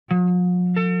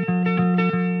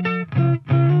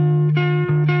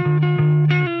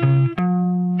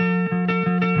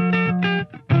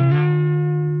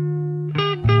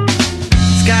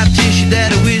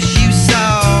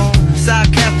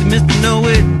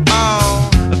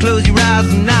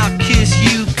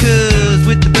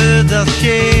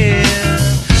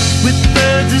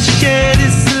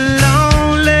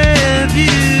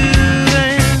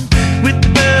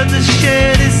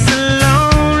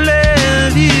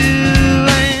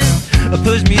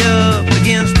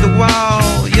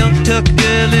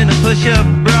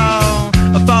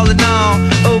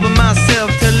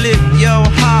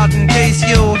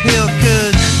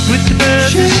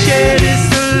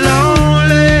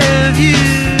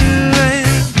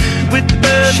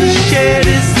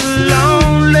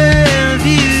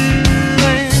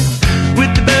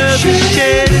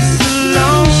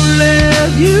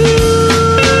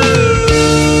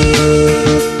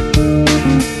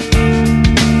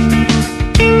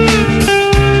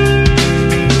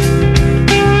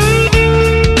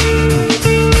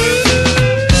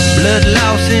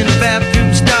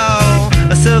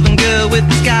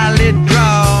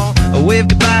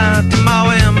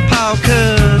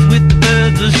'cause with the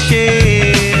birds of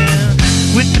shed,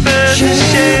 with the birds of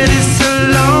shed, it's a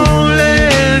lonely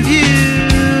view.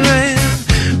 And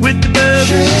with the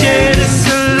birds of shed, it's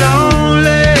a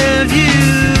lonely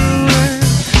view.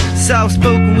 Soft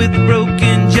spoken with a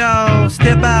broken jaw,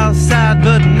 step outside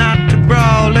but not to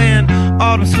brawl. And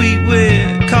autumn sweet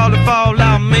with call it fall,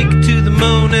 I'll make it to the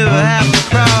moon if I have to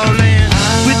crawl. And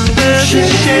with the birds of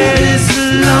shed, it's a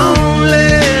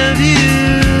lonely